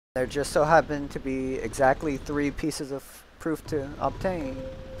There just so happen to be exactly 3 pieces of proof to obtain.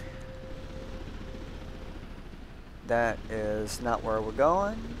 That is not where we're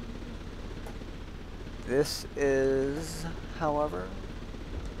going. This is, however,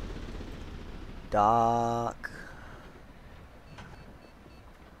 dock.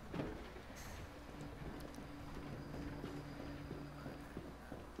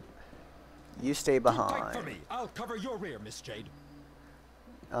 You stay behind. Keep tight for me. I'll cover your rear, Miss Jade.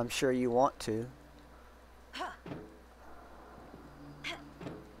 I'm sure you want to.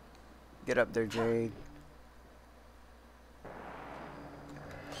 Get up there, Jade.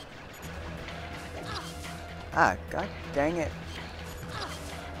 Ah, god dang it.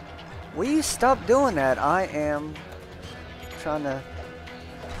 Will you stop doing that? I am trying to...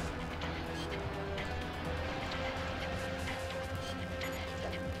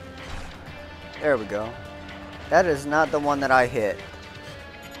 There we go. That is not the one that I hit.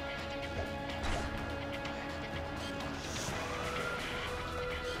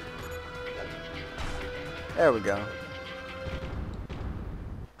 There we go.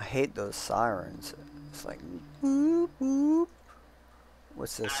 I hate those sirens. It's like boop boop.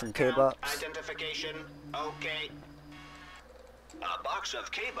 What's this? Some K-Bucks? Identification. Okay. A box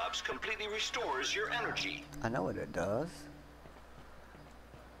of K-Bucks completely restores your energy. I know what it does.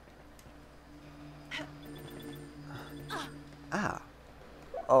 Ah.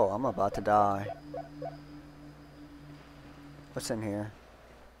 Oh, I'm about to die. What's in here?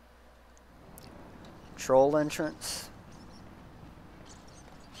 Troll entrance?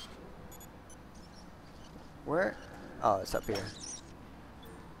 Where? Oh, it's up here.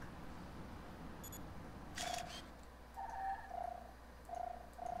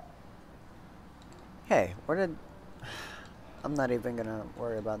 Hey, where did... I'm not even gonna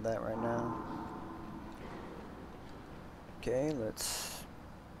worry about that right now. Okay, let's...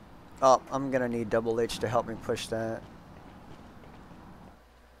 Oh, I'm gonna need Double H to help me push that.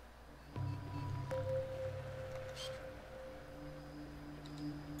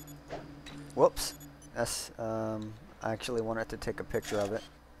 Whoops. That's, I actually wanted to take a picture of it.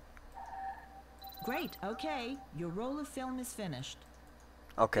 Great, okay. Your roll of film is finished.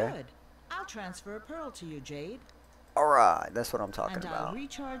 Okay. Good. I'll transfer a pearl to you, Jade. Alright, that's what I'm talking And about. I'll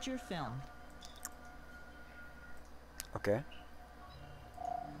recharge your film. Okay.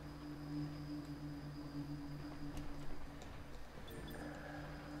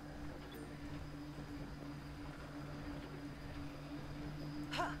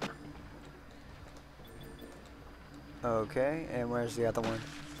 Okay, and where's the other one?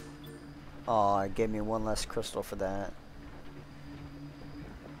 Oh, it gave me one less crystal for that.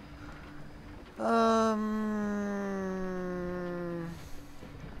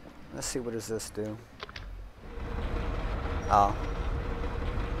 Let's see, what does this do? Oh.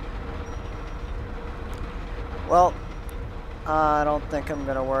 Well, I don't think I'm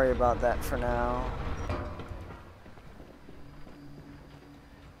gonna worry about that for now.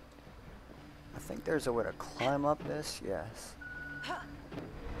 I think there's a way to climb up this, yes.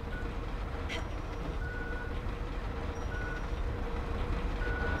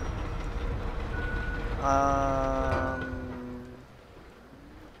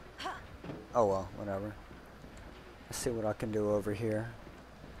 Oh well, whatever. Let's see what I can do over here.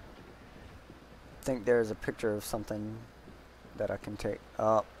 I think there's a picture of something that I can take.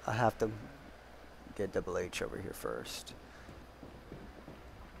 Oh, I have to get Double H over here first.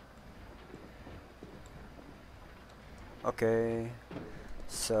 Okay,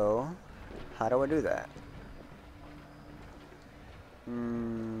 so how do I do that?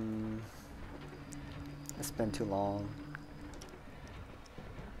 It's been too long.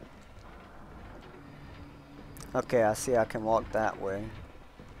 Okay, I see I can walk that way.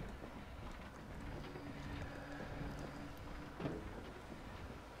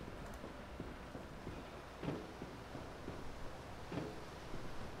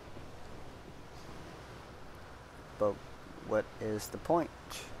 But what is the point?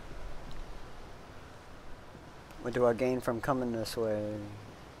 What do I gain from coming this way?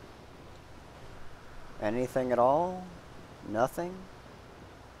 Anything at all? Nothing?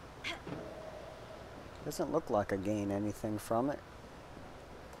 Doesn't look like I gain anything from it.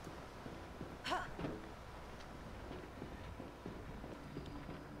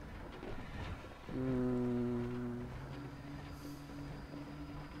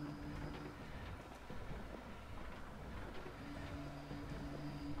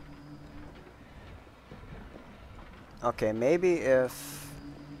 Okay, maybe if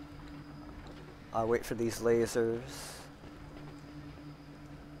I wait for these lasers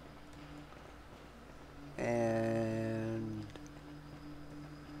and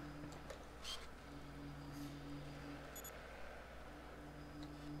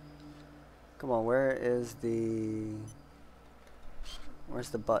Come on, where's the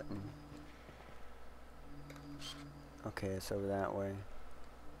button? Okay, it's over that way.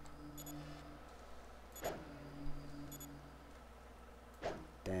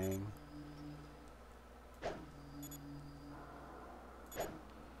 Dang.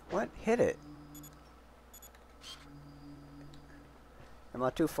 What? Hit it. Am I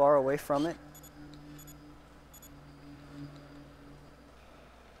too far away from it?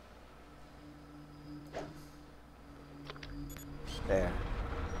 There.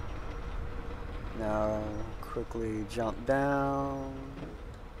 Now, quickly jump down.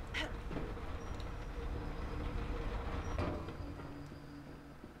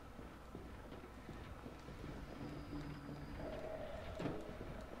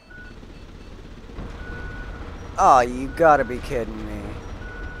 Oh, you gotta be kidding me.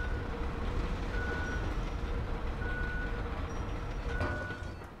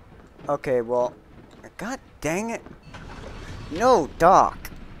 Okay, well, god dang it. No, Doc.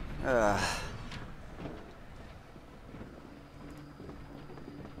 Ugh.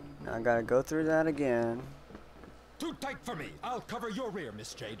 I gotta go through that again. Too tight for me. I'll cover your rear,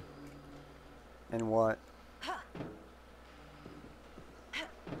 Miss Jade. And what?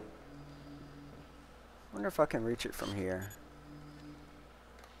 Wonder if I can reach it from here.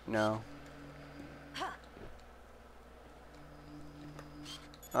 No.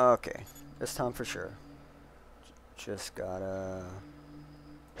 Okay, this time for sure. Just gotta...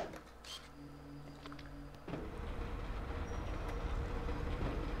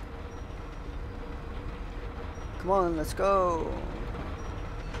 Come on, let's go.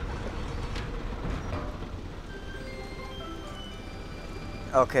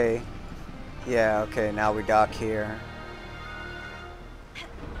 Okay. Yeah, okay, now we dock here.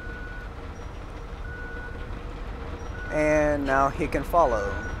 And now he can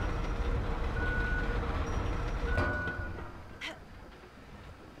follow.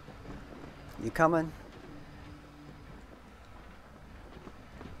 You coming?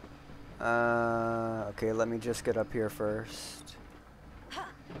 Okay, let me just get up here first.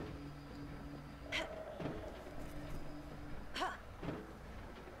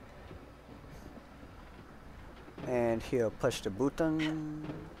 And he'll push the button.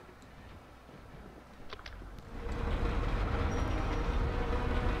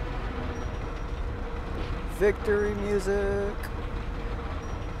 Victory music.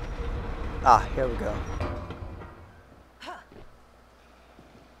 Ah, here we go.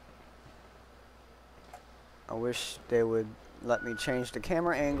 I wish they would let me change the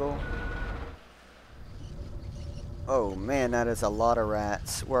camera angle. Oh man, that is a lot of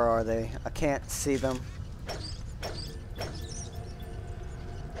rats. Where are they? I can't see them.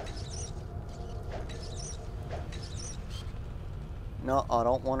 No, I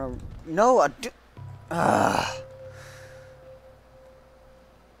don't want to. No, I do.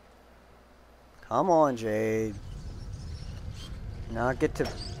 Come on, Jade. Now I get to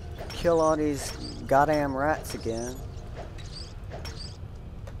kill all these goddamn rats again.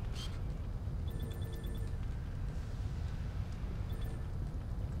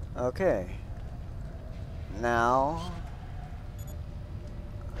 Okay. Now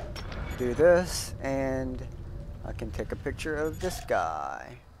do this and I can take a picture of this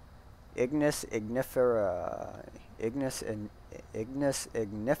guy. Ignis ignifera. Ignis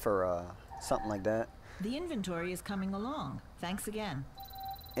ignifera. Something like that. The inventory is coming along. Thanks again.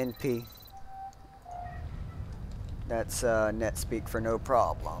 NP. That's net speak for no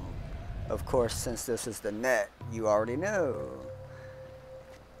problem. Of course, since this is the net, you already know.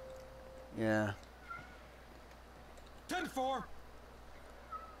 Yeah. 10-4.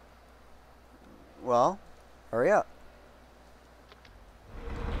 Well, hurry up.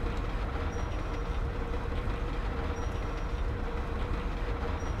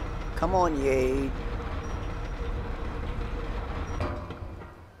 Come on, Yade.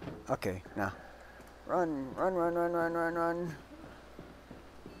 Okay, now. Run, run, run, run, run, run, run.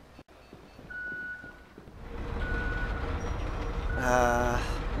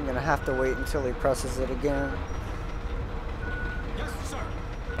 I'm gonna have to wait until he presses it again. Yes, sir.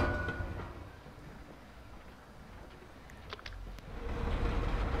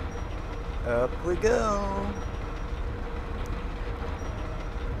 Up we go.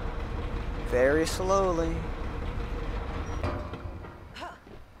 Very slowly.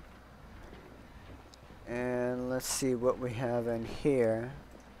 And let's see what we have in here.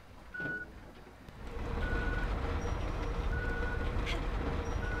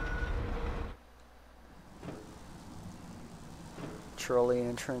 Trolley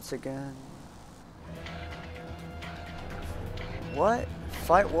entrance again. What?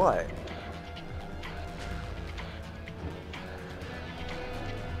 Fight what?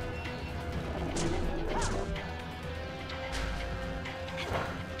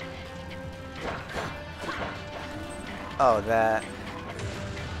 Oh, that.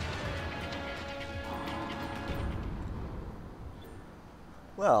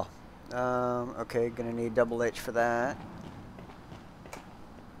 Well, okay, gonna need double H for that.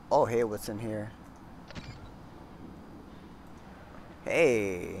 Oh, hey, what's in here?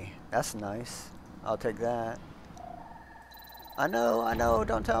 Hey, that's nice. I'll take that. I know,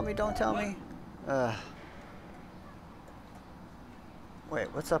 don't tell me, don't tell me.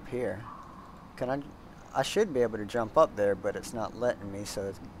 Wait, what's up here? Can I should be able to jump up there, but it's not letting me, so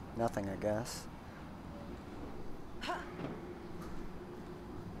it's nothing, I guess.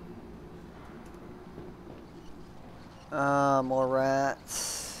 More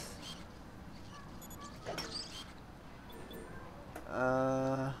rats.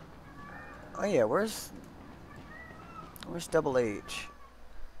 Oh yeah, where's Double H?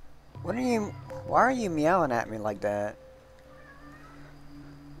 Why are you meowing at me like that?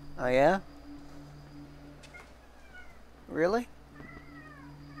 Oh yeah? Really?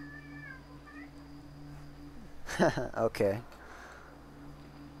 Okay.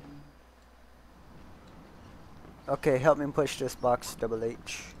 Okay, help me push this box, Double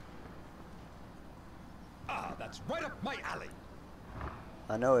H. Ah, that's right up my alley.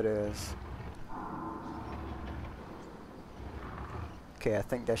 I know it is. Okay, I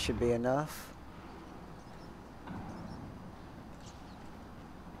think that should be enough.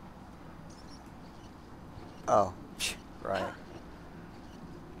 Oh, right.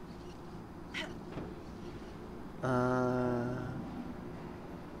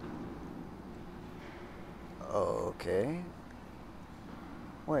 Okay.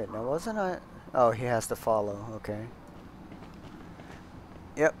 Wait, now wasn't I? Oh, he has to follow. Okay.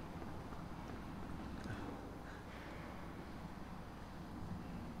 Yep.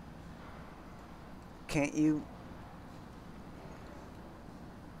 Can't you?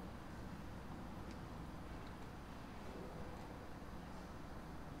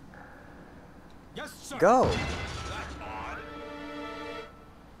 Yes, sir. Go. That's odd.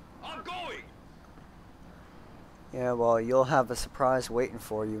 I'm going. Yeah, well, you'll have a surprise waiting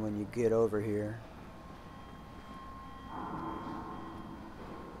for you when you get over here.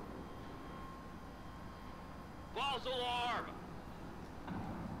 False alarm.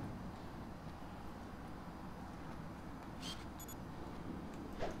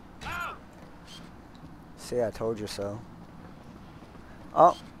 Ow! See, I told you so.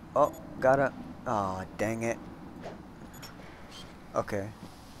 Oh, got it. Oh, dang it. Okay.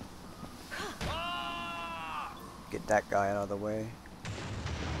 Get that guy out of the way.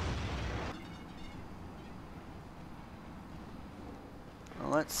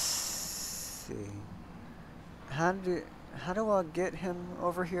 Well, let's see. How do I get him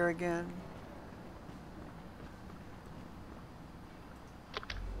over here again?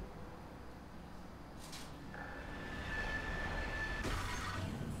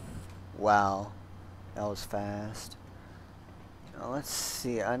 Wow, that was fast. Now, let's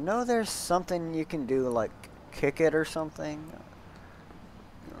see. I know there's something you can do, like kick it or something.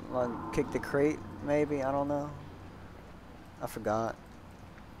 Like kick the crate, maybe. I don't know. I forgot.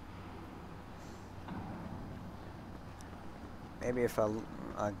 Maybe if I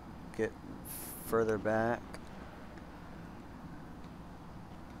get further back.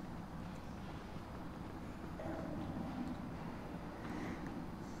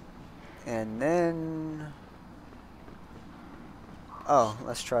 And then... Oh,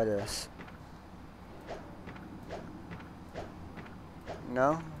 let's try this.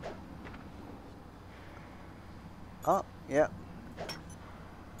 No? Oh, yeah.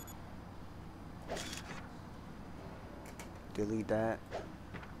 Delete that.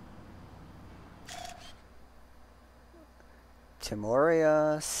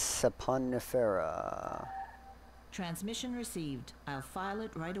 Timoria saponifera. Transmission received. I'll file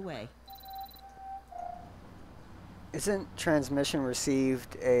it right away. Isn't transmission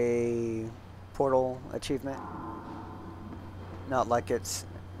received a portal achievement? Not like it's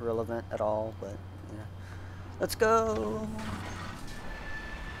relevant at all, but yeah. Let's go!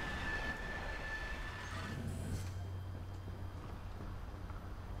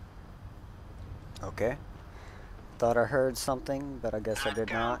 Okay. Thought I heard something, but I guess I did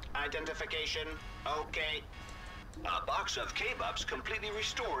not. Identification. Okay. A box of K-Bucks completely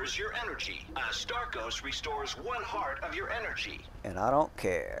restores your energy. A Starkos restores 1 heart of your energy. And I don't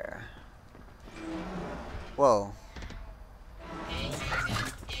care. Whoa.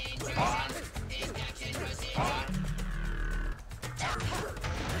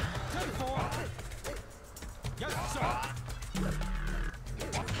 Yes, sir.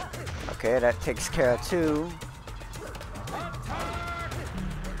 Okay, that takes care of 2.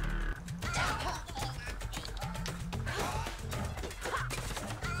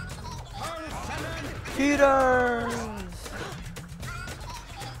 Peters!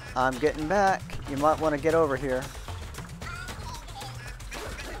 I'm getting back. You might want to get over here.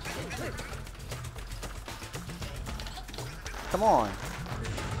 Come on.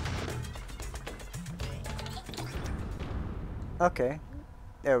 Okay.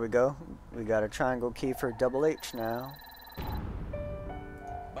 There we go. We got a triangle key for double H now.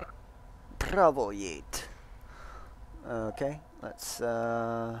 Bravo yeet. Okay, let's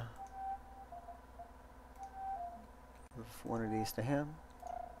give one of these to him.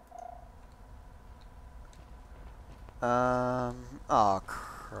 Oh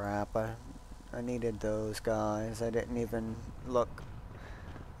crap, I needed those guys. I didn't even look.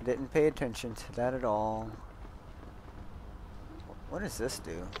 I didn't pay attention to that at all. What does this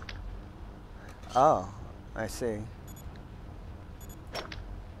do? Oh, I see.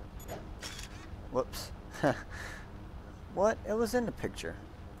 Whoops. What? It was in the picture.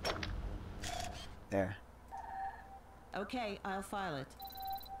 There. Okay, I'll file it.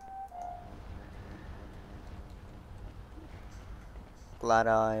 Glad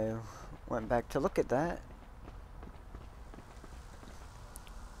I went back to look at that.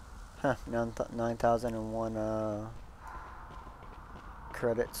 Huh, 9,001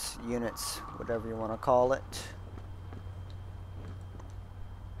 credits, units, whatever you want to call it.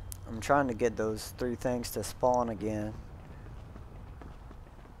 I'm trying to get those 3 things to spawn again.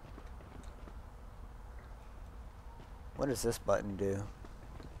 What does this button do?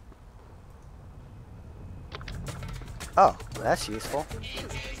 Oh, that's useful.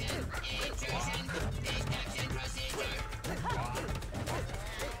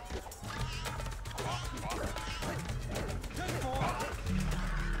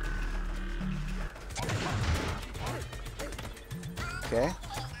 Okay.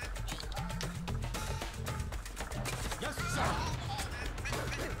 Yes, sir.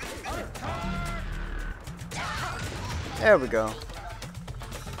 There we go.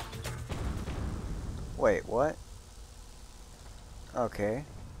 Wait, what? Okay.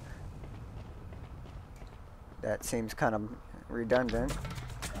 That seems kind of redundant.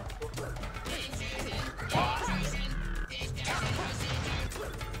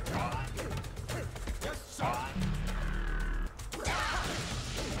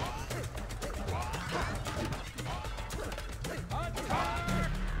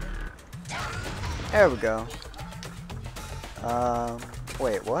 There we go.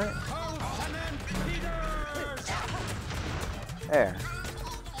 Wait, what? There.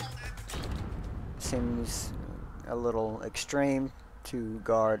 Seems a little extreme to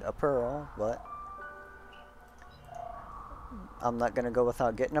guard a pearl, but I'm not gonna go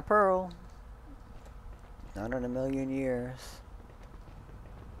without getting a pearl. Not in a million years.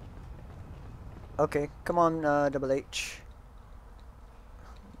 Okay, come on, Double H.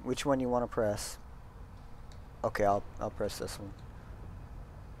 Which one you want to press? Okay, I'll press this one.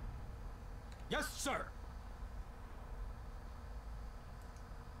 Yes, sir.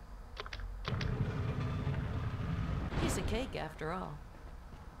 Piece of cake, after all.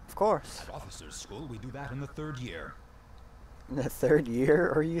 Of course. At officers' school, we do that in the 3rd year. In the 3rd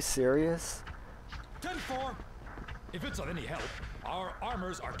year? Are you serious? 10-4. If it's of any help, our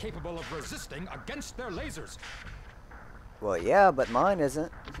armors are capable of resisting against their lasers. Well, yeah, but mine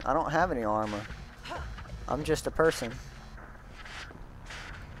isn't. I don't have any armor. I'm just a person.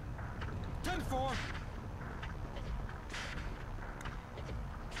 10-4.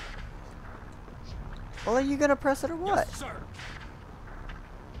 Well, are you gonna press it or what? Yes, sir.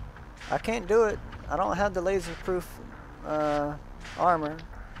 I can't do it. I don't have the laser-proof armor,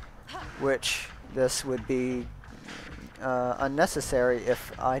 which this would be unnecessary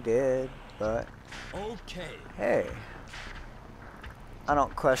if I did, but Okay. hey, I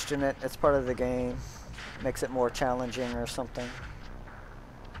don't question it. It's part of the game. Makes it more challenging or something.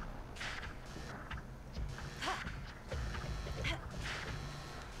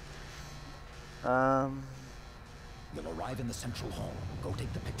 You'll arrive in the central hall. Go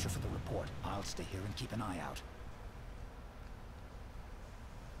take the picture for the report. I'll stay here and keep an eye out.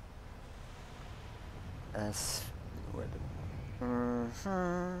 That's where the...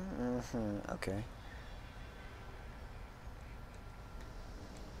 Okay.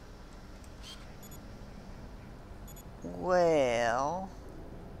 Well...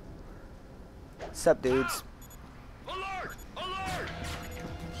 Sup, dudes? Alert! Alert!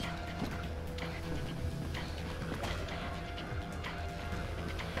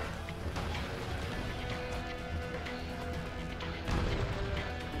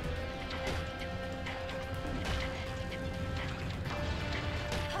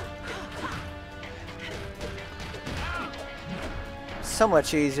 so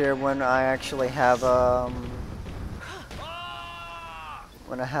much easier when I actually have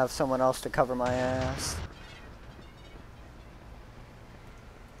when I have someone else to cover my ass.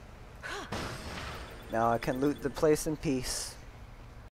 Now I can loot the place in peace.